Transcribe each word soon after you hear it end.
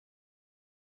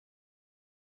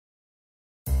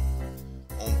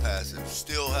ONPASSIVE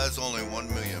still has only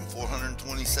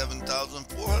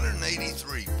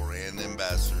 1,427,483 brand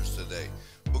ambassadors today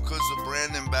because the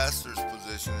brand ambassador's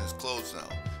position is closed now,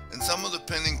 and some of the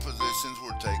pending positions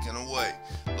were taken away.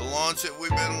 The launch that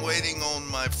we've been waiting on,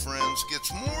 my friends,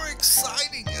 gets more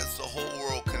exciting as the whole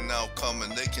world can now come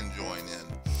and they can join in.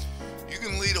 You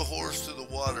can lead a horse to the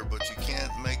water, but you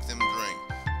can't make them drink.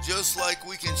 Just like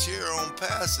we can share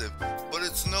ONPASSIVE, but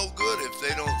it's no good if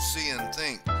they don't see and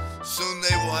think. Soon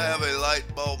they will have a light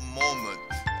bulb moment,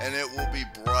 and it will be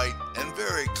bright and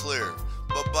very clear.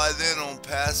 But by then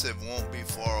ONPASSIVE won't be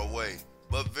far away,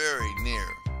 but very near.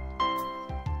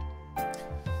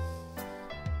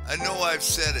 I know I've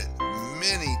said it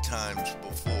many times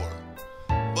before,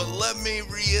 but let me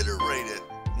reiterate it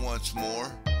once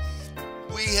more.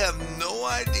 We have no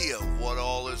idea what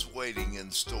all is waiting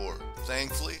in store.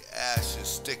 Thankfully, Ash is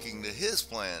sticking to his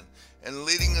plan and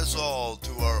leading us all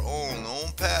to our own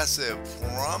ONPASSIVE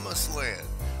promised land.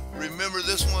 Remember,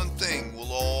 this one thing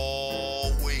will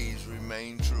always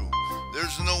remain true.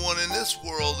 There's no one in this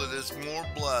world that is more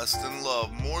blessed and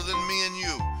loved more than me and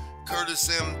you. Curtis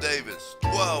M. Davis,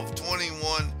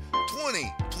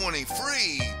 12/21/2020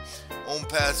 free.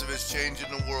 ONPASSIVE is changing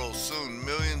the world soon,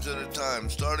 millions at a time,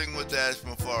 starting with Ash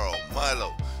Mafaro,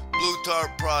 Milo, Blue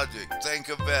Tarp Project, Think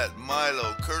a Vet,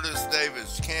 Milo, Curtis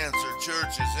Davis, Cancer,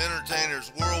 Churches,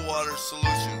 Entertainers, World Water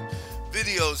Solution.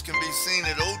 Videos can be seen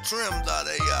at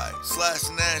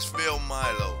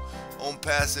otrim.ai/NashvilleMilo.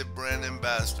 ONPASSIVE brand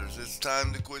ambassadors, it's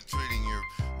time to quit treating your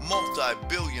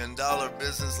multi-billion-dollar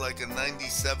business like a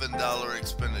 $97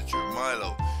 expenditure.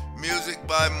 Milo. Music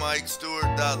by Mike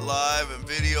Stewart.live and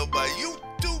video by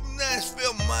YouTube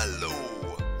Nashville Milo.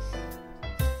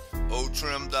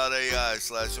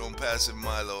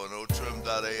 otrim.ai/ONPASSIVEMILO and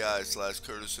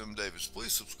otrim.ai/Curtis M. Davis.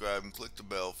 Please subscribe and click the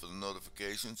bell for the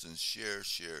notifications and share.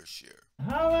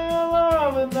 How I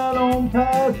love it, that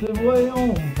ONPASSIVE way,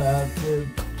 ONPASSIVE.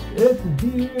 It's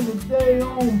here today,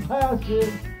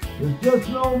 ONPASSIVE. There's just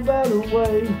no better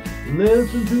way.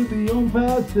 Listen to the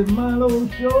ONPASSIVE Milo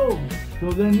show,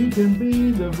 so then you can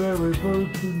be the very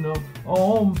first to know.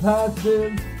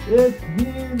 ONPASSIVE, it's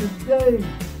here today.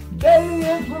 Daily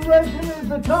inspiration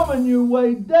is coming your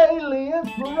way. Daily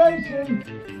inspiration.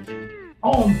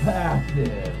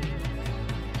 ONPASSIVE.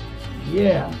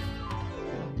 Yeah.